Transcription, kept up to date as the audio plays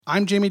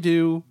I'm Jamie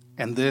Dew,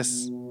 and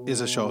this is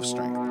A Show of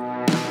Strength.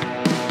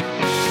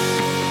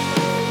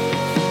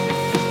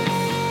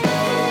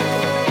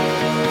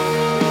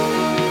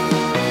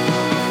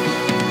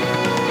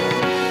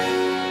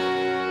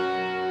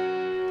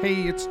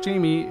 Hey, it's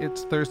Jamie.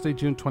 It's Thursday,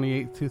 June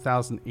 28th,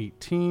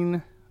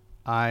 2018.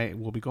 I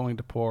will be going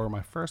to pour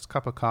my first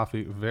cup of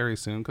coffee very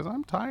soon because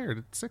I'm tired.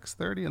 It's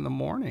 6:30 in the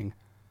morning.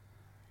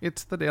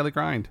 It's the Daily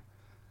Grind.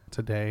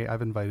 Today,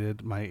 I've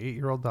invited my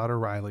 8-year-old daughter,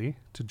 Riley,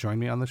 to join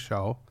me on the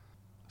show.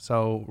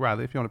 So,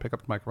 Riley, if you want to pick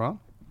up the microphone.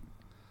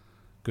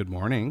 Good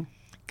morning.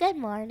 Good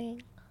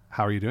morning.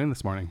 How are you doing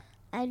this morning?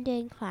 I'm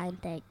doing fine,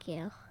 thank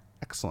you.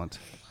 Excellent.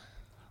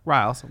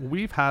 Riles,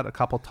 we've had a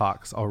couple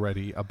talks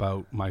already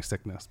about my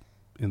sickness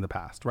in the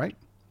past, right?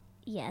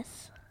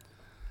 Yes.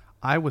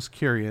 I was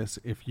curious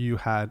if you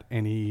had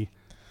any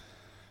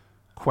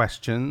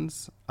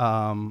questions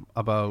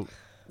about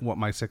what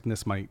my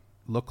sickness might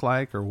look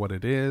like, or what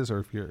it is, or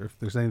if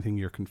there's anything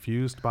you're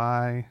confused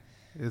by.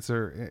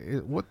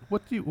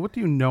 What do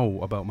you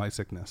know about my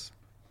sickness?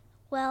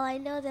 Well, I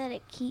know that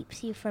it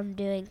keeps you from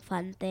doing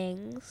fun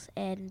things,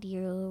 and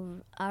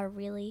you are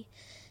really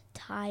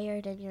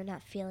tired, and you're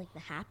not feeling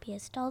the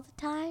happiest all the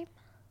time.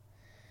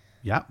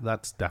 Yeah,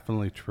 that's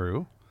definitely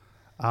true.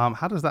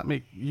 How does that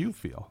make you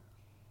feel?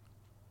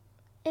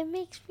 It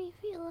makes me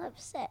feel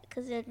upset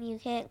because then you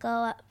can't go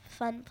up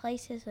fun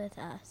places with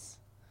us.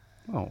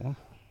 Oh,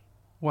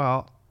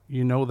 well,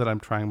 you know that I'm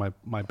trying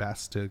my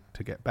best to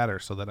get better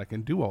so that I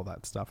can do all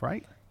that stuff,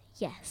 right?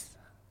 Yes.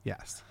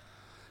 Yes.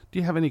 Do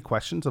you have any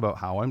questions about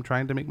how I'm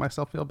trying to make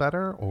myself feel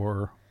better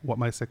or what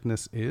my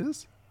sickness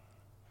is?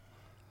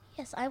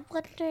 Yes, I'm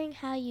wondering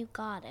how you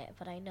got it,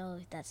 but I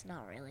know that's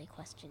not really a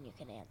question you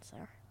can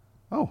answer.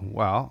 Oh,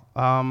 well,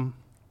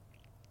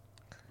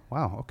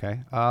 wow,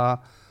 okay.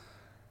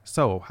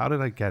 So how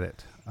did I get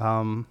it?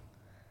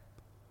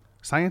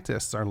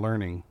 Scientists are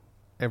learning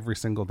every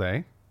single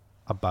day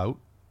about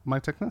my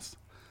sickness,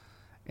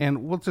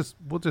 and we'll just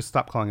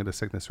stop calling it a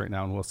sickness right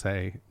now, and we'll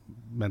say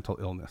mental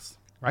illness,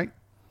 right?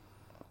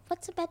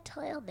 What's a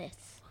mental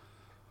illness?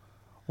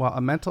 Well, a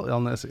mental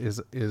illness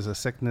is a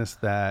sickness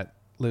that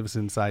lives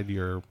inside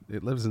your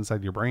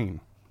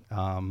brain.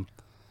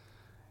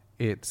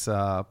 It's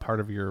part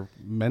of your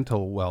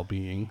mental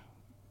well-being.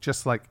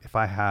 Just like if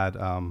I had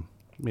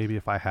maybe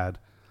if I had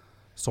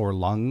sore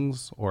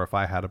lungs, or if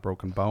I had a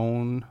broken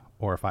bone,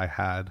 or if I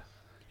had,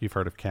 you've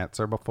heard of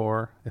cancer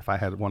before, if I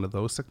had one of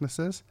those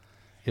sicknesses,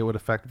 it would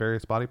affect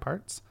various body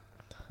parts.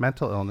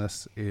 Mental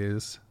illness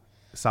is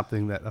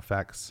something that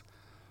affects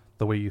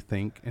the way you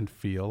think and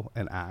feel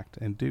and act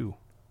and do.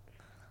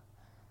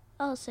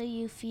 Oh, so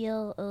you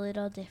feel a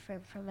little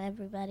different from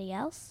everybody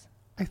else?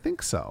 I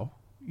think so.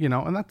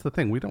 And that's the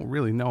thing. We don't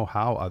really know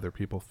how other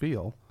people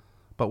feel,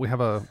 but we have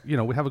a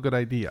good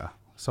idea.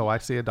 So I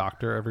see a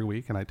doctor every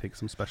week and I take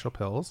some special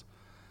pills.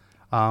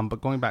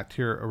 But going back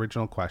to your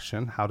original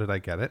question, how did I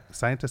get it?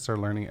 Scientists are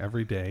learning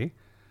every day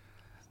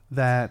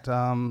that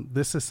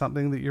this is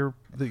something that you're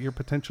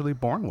potentially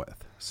born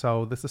with.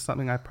 So this is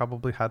something I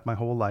probably had my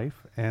whole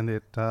life,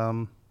 and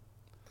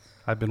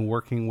I've been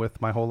working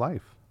with my whole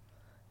life.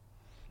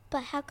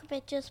 But how come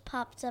it just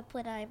pops up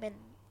when I'm in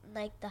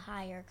like the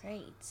higher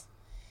grades?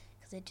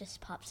 Because it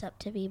just pops up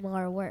to be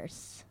more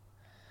worse.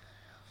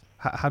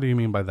 How do you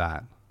mean by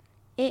that?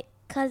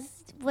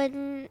 Because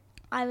when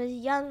I was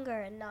younger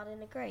and not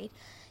in a grade,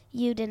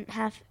 you didn't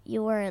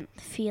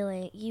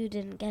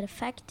get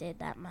affected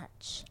that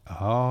much.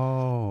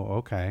 Oh,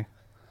 okay.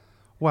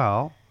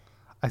 Well,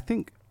 I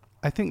think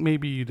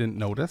maybe you didn't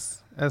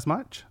notice as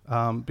much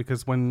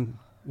because when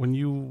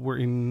you were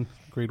in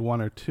grade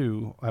 1 or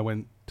 2, I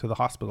went to the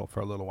hospital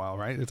for a little while,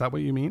 right? Is that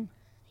what you mean?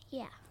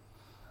 Yeah.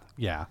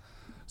 Yeah.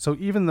 So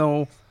even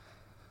though,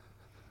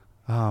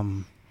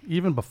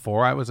 even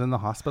before I was in the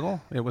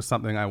hospital, it was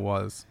something I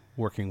was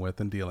working with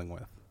and dealing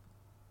with,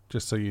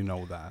 just so you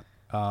know that.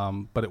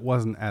 But it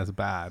wasn't as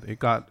bad. It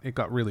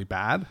got really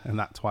bad, and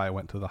that's why I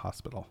went to the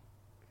hospital.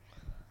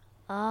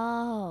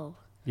 Oh.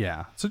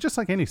 Yeah. So just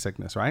like any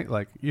sickness, right?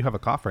 Like you have a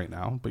cough right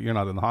now, but you're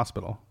not in the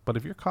hospital. But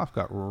if your cough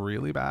got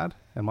really bad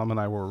and Mom and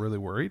I were really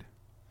worried,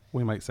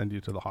 we might send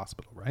you to the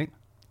hospital, right?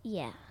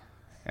 Yeah.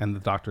 And the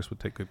doctors would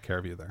take good care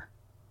of you there.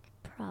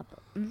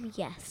 Probably.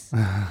 Yes.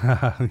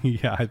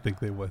 Yeah, I think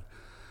they would.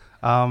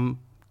 Do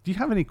you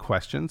have any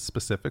questions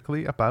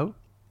specifically about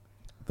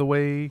the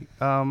way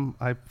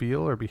I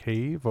feel or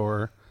behave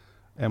or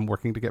am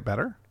working to get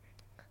better?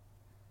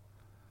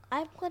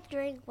 I'm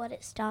wondering what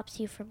it stops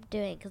you from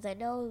doing, because I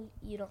know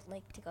you don't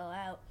like to go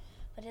out,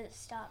 but does it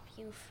stop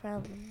you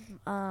from,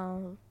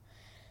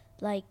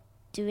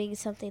 doing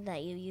something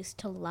that you used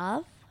to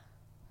love?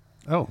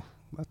 Oh,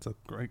 that's a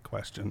great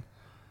question.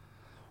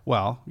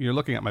 Well, you're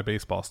looking at my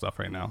baseball stuff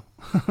right now.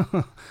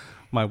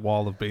 My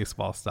wall of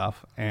baseball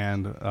stuff.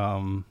 And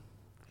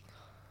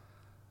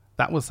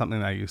that was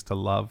something I used to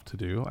love to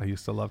do. I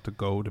used to love to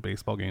go to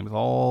baseball games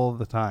all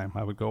the time.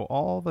 I would go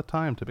all the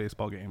time to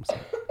baseball games.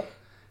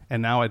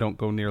 And now I don't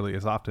go nearly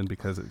as often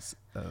because it's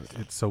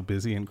so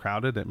busy and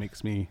crowded. It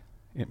makes me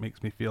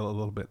feel a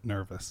little bit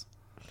nervous.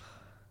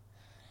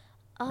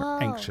 Or Oh,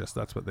 anxious,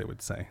 that's what they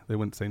would say. They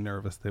wouldn't say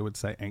nervous, they would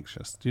say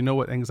anxious. Do you know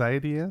what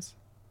anxiety is?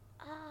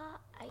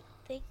 I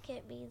think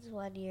it means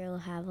when you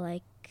have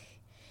like,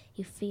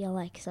 you feel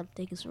like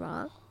something's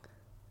wrong.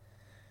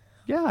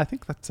 Yeah, I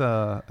think that's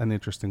an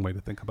interesting way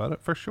to think about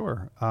it for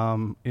sure.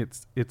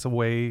 It's a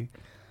way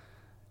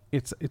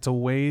it's a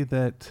way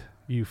that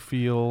you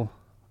feel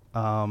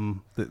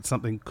that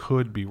something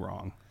could be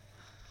wrong,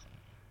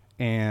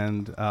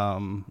 and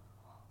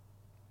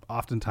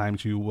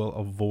oftentimes you will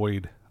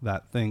avoid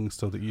that thing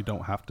so that you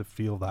don't have to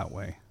feel that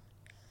way.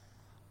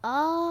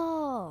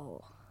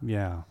 Oh,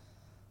 Yeah.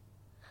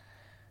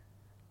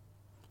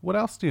 What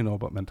else do you know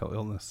about mental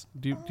illness?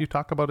 Do you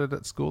talk about it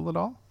at school at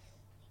all?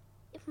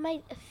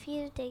 a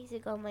few days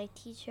ago, my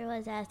teacher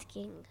was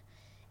asking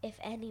if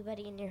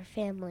anybody in your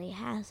family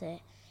has it,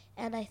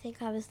 and I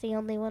think I was the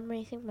only one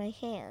raising my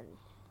hand.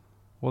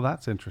 Well,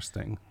 that's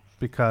interesting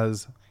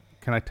because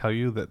can I tell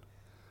you that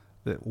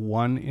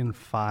 1 in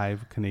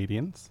 5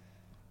 Canadians,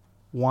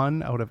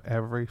 1 out of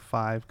every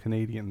 5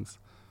 Canadians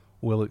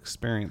will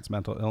experience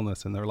mental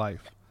illness in their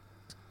life.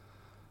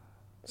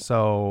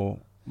 So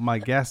my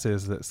guess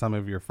is that some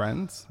of your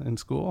friends in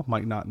school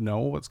might not know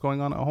what's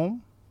going on at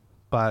home,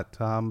 but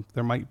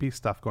there might be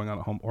stuff going on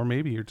at home, or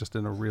maybe you're just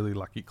in a really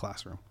lucky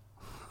classroom.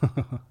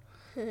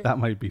 That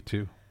might be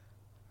too.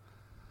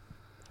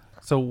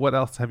 So what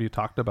else have you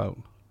talked about?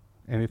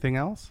 Anything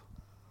else?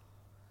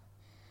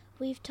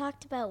 We've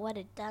talked about what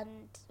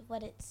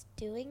it's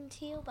doing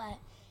to you, but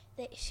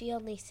she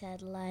only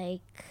said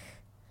like,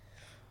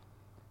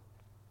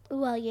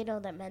 well, you know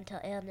that mental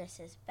illness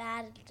is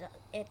bad.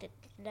 It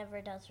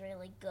never does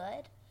really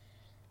good.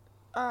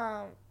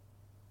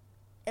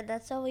 And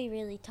that's all we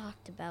really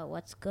talked about,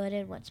 what's good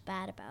and what's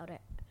bad about it.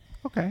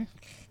 Okay.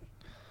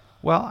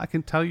 Well, I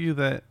can tell you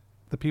that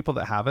the people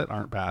that have it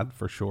aren't bad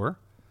for sure.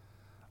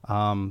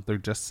 They're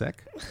just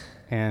sick,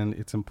 and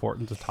it's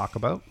important to talk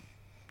about.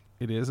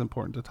 It is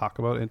important to talk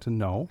about and to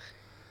know.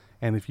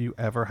 And if you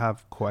ever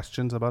have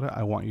questions about it,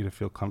 I want you to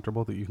feel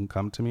comfortable that you can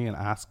come to me and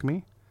ask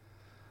me,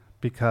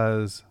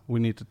 because we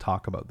need to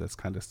talk about this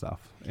kind of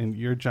stuff. And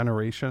your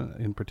generation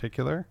in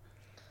particular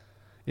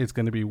is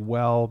going to be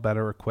well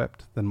better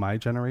equipped than my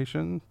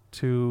generation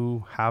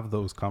to have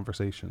those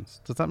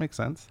conversations. Does that make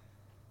sense?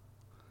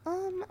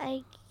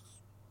 I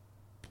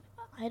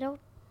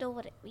don't know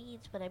what it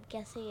means, but I'm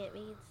guessing it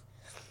means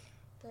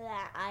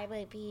that I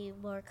might be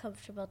more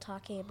comfortable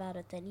talking about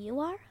it than you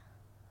are.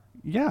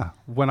 Yeah.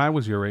 When I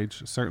was your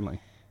age,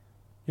 certainly.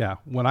 Yeah.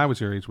 When I was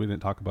your age, we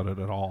didn't talk about it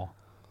at all.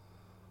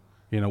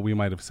 You know, we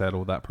might have said,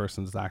 oh, that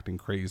person's acting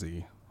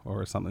crazy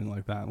or something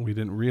like that. And we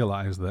didn't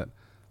realize that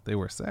they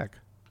were sick.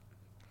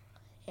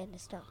 And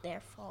it's not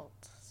their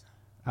fault.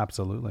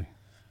 Absolutely.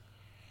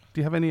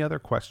 Do you have any other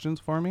questions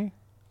for me?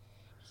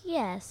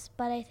 Yes,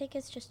 but I think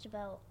it's just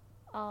about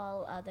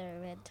all other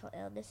mental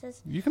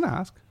illnesses. You can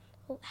ask.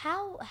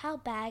 How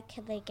bad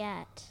can they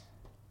get?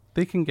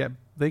 They can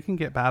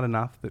get bad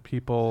enough that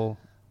people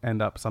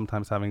end up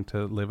sometimes having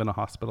to live in a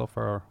hospital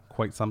for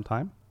quite some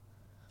time.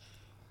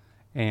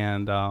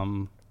 And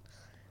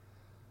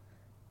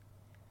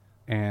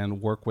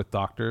work with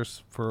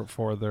doctors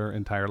for their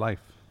entire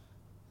life.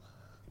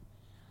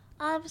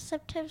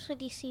 Sometimes when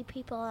you see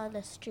people on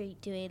the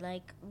street doing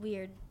like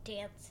weird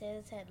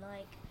dances and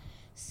like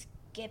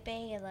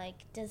skipping and like,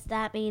 does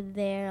that mean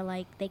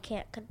they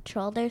can't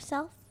control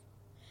themselves?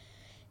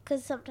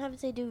 Because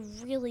sometimes they do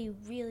really,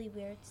 really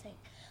weird things.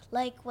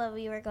 Like when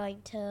we were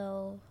going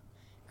to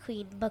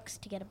Queen Books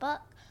to get a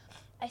book,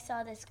 I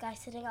saw this guy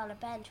sitting on a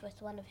bench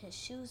with one of his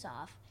shoes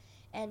off,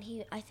 and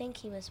I think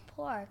he was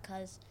poor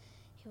because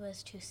he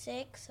was too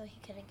sick, so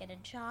he couldn't get a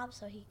job,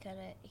 so he didn't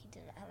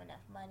have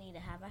enough money to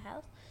have a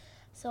house.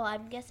 So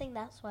I'm guessing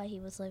that's why he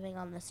was living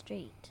on the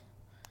street.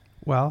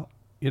 Well,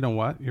 you know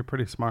what? You're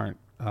pretty smart.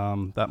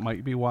 That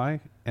might be why,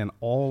 and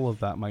all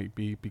of that might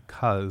be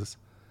because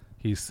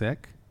he's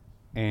sick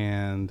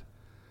and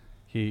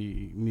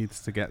he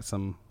needs to get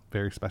some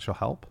very special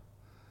help,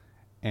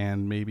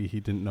 and maybe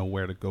he didn't know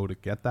where to go to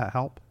get that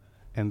help.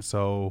 And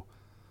so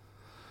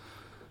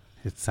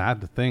it's sad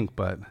to think,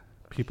 but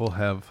people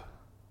have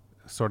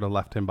sort of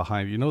left him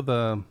behind. You know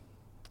the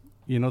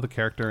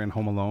character in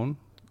Home Alone,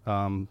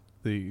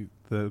 the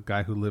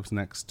guy who lives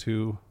next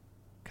to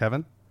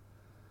Kevin,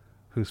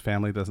 whose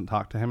family doesn't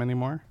talk to him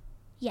anymore?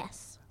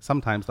 Yes.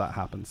 Sometimes that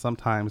happens.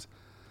 Sometimes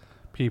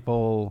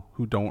people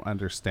who don't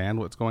understand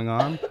what's going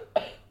on,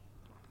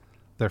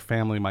 their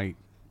family might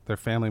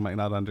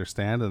not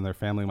understand, and their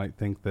family might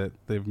think that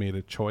they've made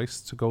a choice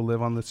to go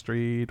live on the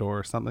street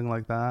or something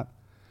like that,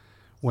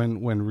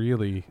 when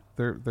really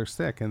they're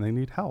sick and they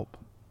need help.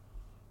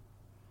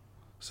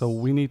 So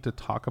we need to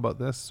talk about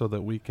this so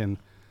that we can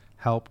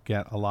help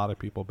get a lot of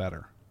people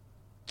better.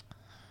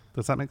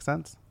 Does that make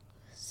sense?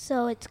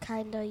 So it's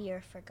kind of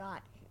you're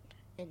forgotten,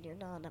 and you're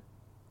not a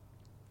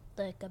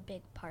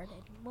big part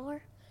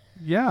anymore.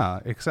 Yeah,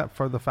 except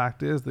for the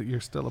fact is that you're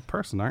still a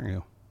person, aren't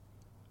you?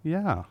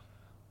 Yeah.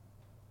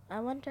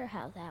 I wonder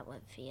how that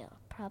would feel.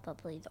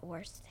 Probably the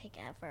worst thing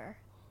ever.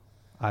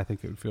 I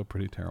think it would feel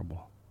pretty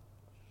terrible.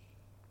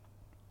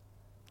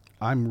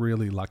 I'm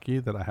really lucky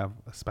that I have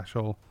a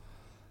special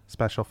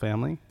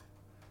family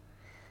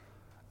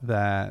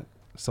that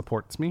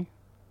supports me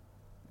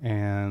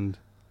and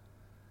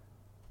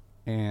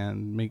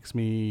makes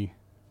me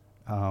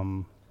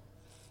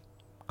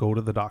go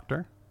to the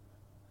doctor.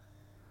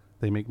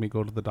 They make me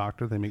go to the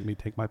doctor. They make me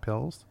take my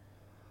pills.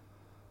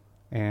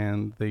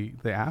 And they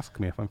ask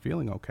me if I'm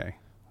feeling okay.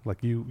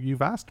 Like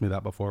you've asked me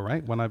that before,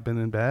 right? When I've been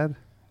in bed,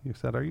 you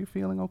said, "Are you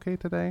feeling okay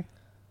today?"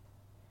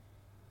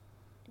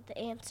 The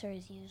answer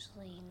is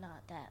usually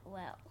not that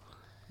well.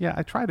 Yeah,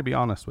 I try to be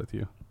honest with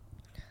you.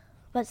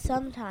 But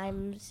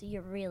sometimes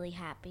you're really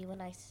happy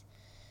when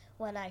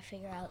I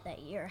figure out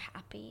that you're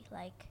happy,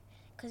 like,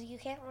 because you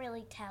can't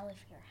really tell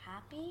if you're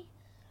happy.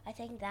 I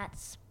think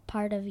that's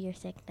part of your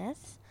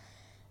sickness.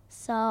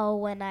 So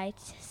when I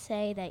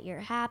say that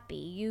you're happy,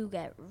 you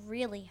get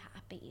really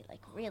happy,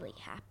 like really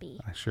happy.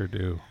 I sure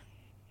do.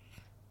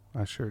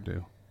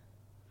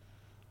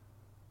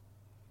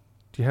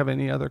 Do you have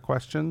any other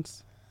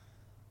questions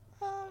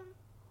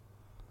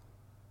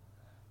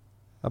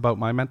about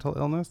my mental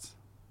illness?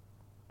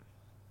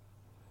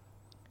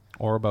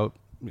 Or about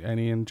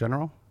any in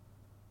general?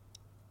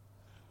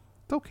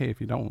 It's okay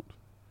if you don't.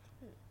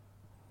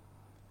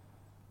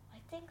 I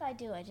think I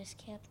do. I just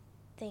can't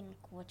think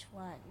which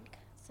one, because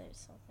there's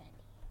so many.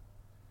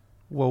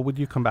 Well, would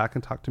you come back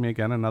and talk to me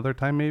again another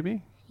time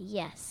maybe?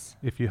 Yes.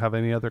 If you have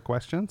any other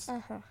questions?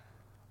 Uh-huh.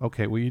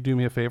 Okay, will you do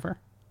me a favor?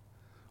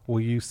 Will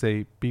you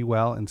say, be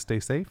well and stay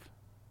safe?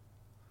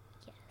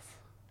 Yes.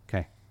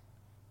 Okay.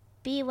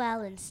 Be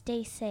well and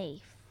stay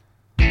safe.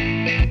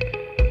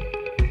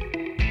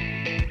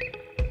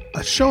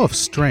 A show of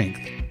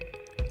strength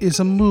is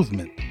a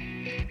movement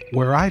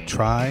where I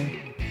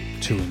try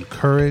to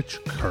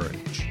encourage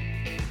courage.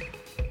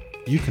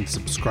 You can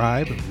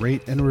subscribe,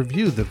 rate, and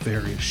review the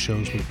various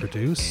shows we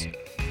produce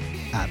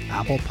at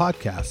Apple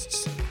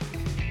Podcasts,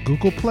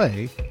 Google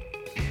Play,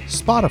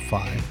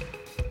 Spotify,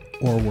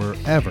 or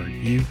wherever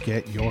you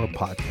get your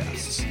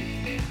podcasts.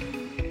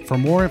 For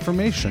more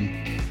information,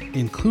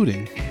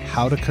 including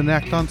how to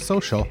connect on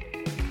social,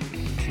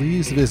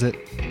 please visit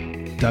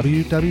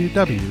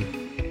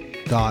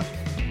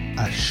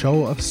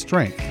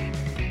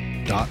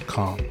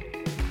www.ashowofstrength.com.